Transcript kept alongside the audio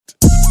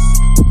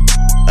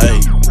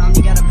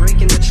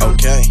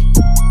Okay.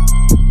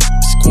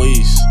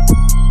 Squeeze.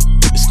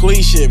 The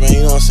squeeze shit, man, you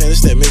know what I'm saying?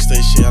 This that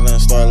mixtape shit. I done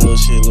started a little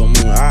shit, a little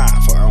movement.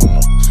 Fuck, I don't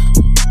know.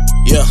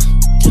 Yeah,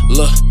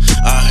 look,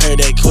 I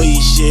heard that QEEZ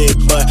shit,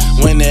 but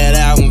when that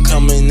album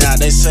coming out,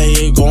 they say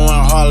it going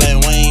hard like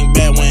Wayne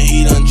back when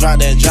he done drop.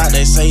 They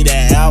say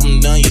that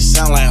album done, you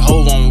sound like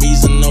Hov on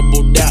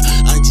Reasonable Doubt.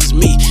 I'm just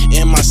me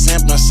and my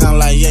sampling sound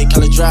like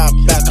college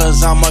dropout,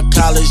 cause I'm a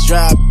college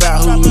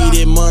dropout who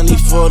needed money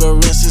for the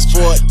rent since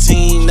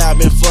 14.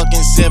 I've been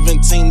fucking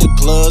 17, the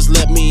clubs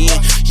let me in.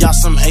 Y'all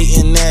some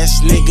hating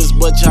ass niggas,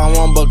 but y'all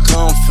won't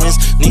become friends.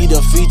 Need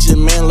a feature,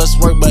 man, let's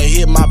work, but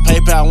hit my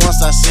PayPal once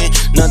I send.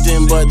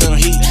 Nothing but them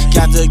heat,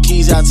 got the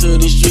keys out to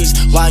the streets.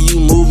 Why you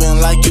moving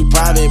like you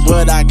private,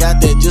 but I got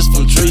that just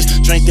from trees.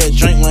 Drink that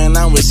drink when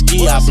I'm with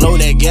Ski, I blow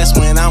that gas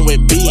when I'm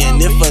with B.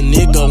 And if a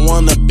nigga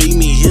wanna be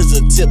me, here's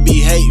a tip,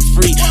 be hate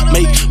free.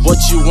 Make what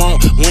you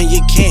want when you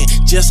can't,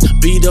 just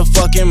be the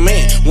fucking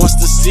man. Once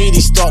the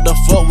city start to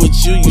fuck with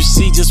you, you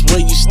see just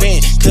where you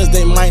stand. Cause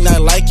they might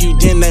not like you,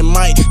 then they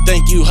might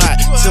think you hot.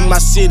 To my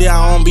city,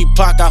 I don't be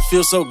pock, I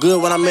feel so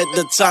good when I'm at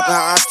the top.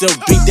 Now I still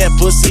beat that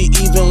pussy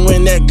even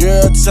when that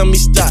girl tell me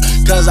stop.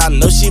 Cause I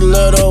know she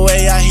love the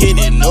way I hit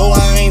it, no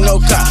I ain't no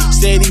cop.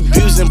 Steady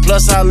abusing,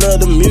 plus I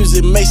love the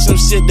music. Make some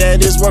shit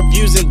that is worth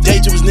using.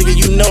 Daydreamers, nigga,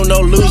 you know no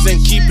losing.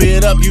 Keep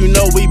it up, you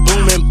know we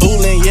booming,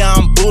 booling. Yeah,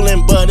 I'm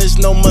booling, but it's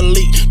no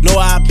Malik, no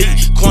I be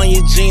Diquan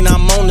Eugene,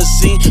 I'm on the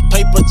scene.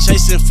 Paper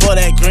chasing for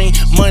that green.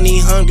 Money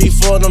hungry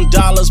for them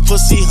dollars.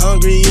 Pussy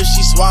hungry if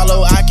she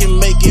swallow. I can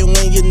make it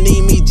when you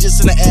need me,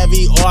 just in the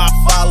Abbey or I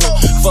follow.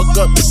 Fuck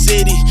up the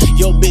city,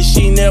 yo bitch,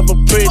 she never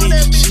pretty.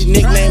 She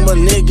nickname a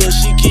nigga,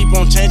 she keep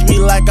on change me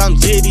like I'm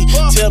Diddy.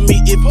 Tell me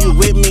if you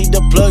with me,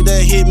 the plug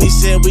that hit me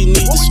said we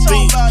need to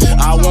speak.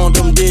 I want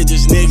them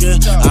digits, nigga,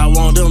 I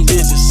want them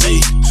digits, see.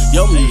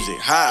 Your music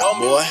high,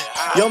 boy.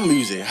 Your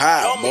music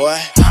high, boy.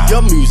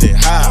 Your music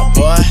high,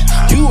 boy.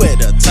 You at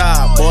the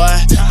top, boy.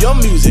 Your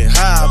music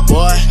high,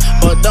 boy.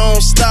 But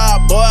don't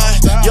stop, boy.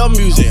 Your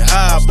music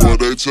high, boy.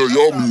 They tell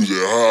your music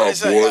high,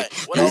 boy.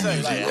 Your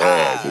music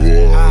high,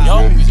 boy.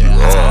 Your music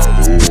high,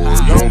 boy.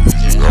 Your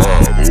music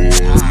high, boy.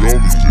 Your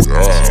music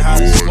high,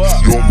 boy.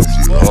 Your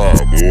music high,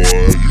 boy.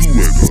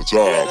 You at the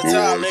top,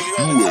 boy.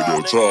 You at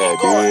the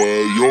top, boy.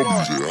 Your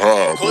music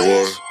high,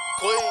 boy.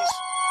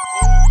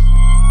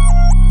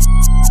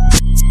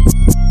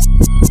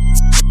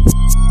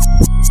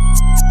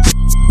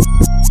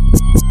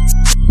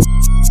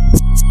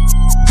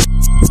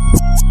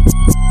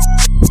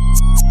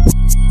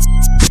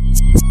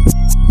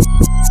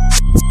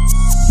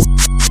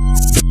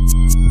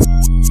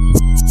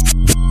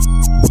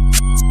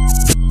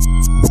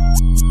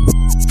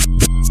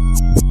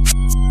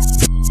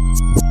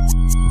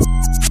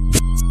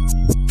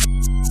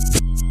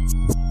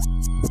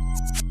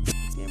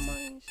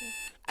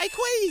 Hey,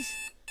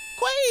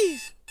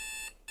 QEEZ,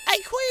 hey,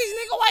 QEEZ,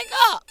 nigga, wake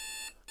up.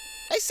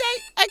 They say,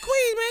 hey,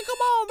 QEEZ, man,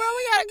 come on, bro,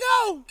 we gotta go.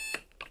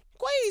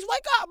 QEEZ,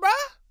 wake up, bro.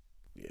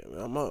 Yeah,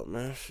 man, I'm up,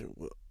 man. Shit,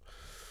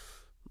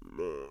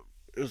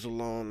 it was a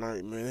long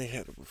night, man. They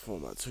had to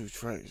perform my 2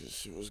 tracks and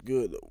shit was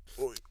good, though.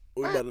 What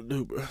we about to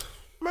do, bro?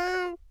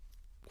 Man,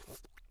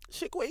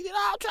 shit, QEEZ, get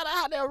out, try to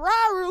out there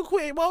ride real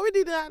quick, boy. We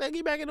need to out there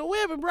get back in the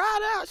whip and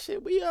ride out,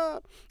 shit.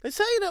 They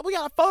say that we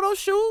got a photo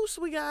shoot,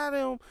 we got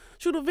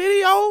shoot a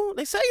video.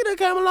 They say they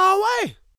came a long way.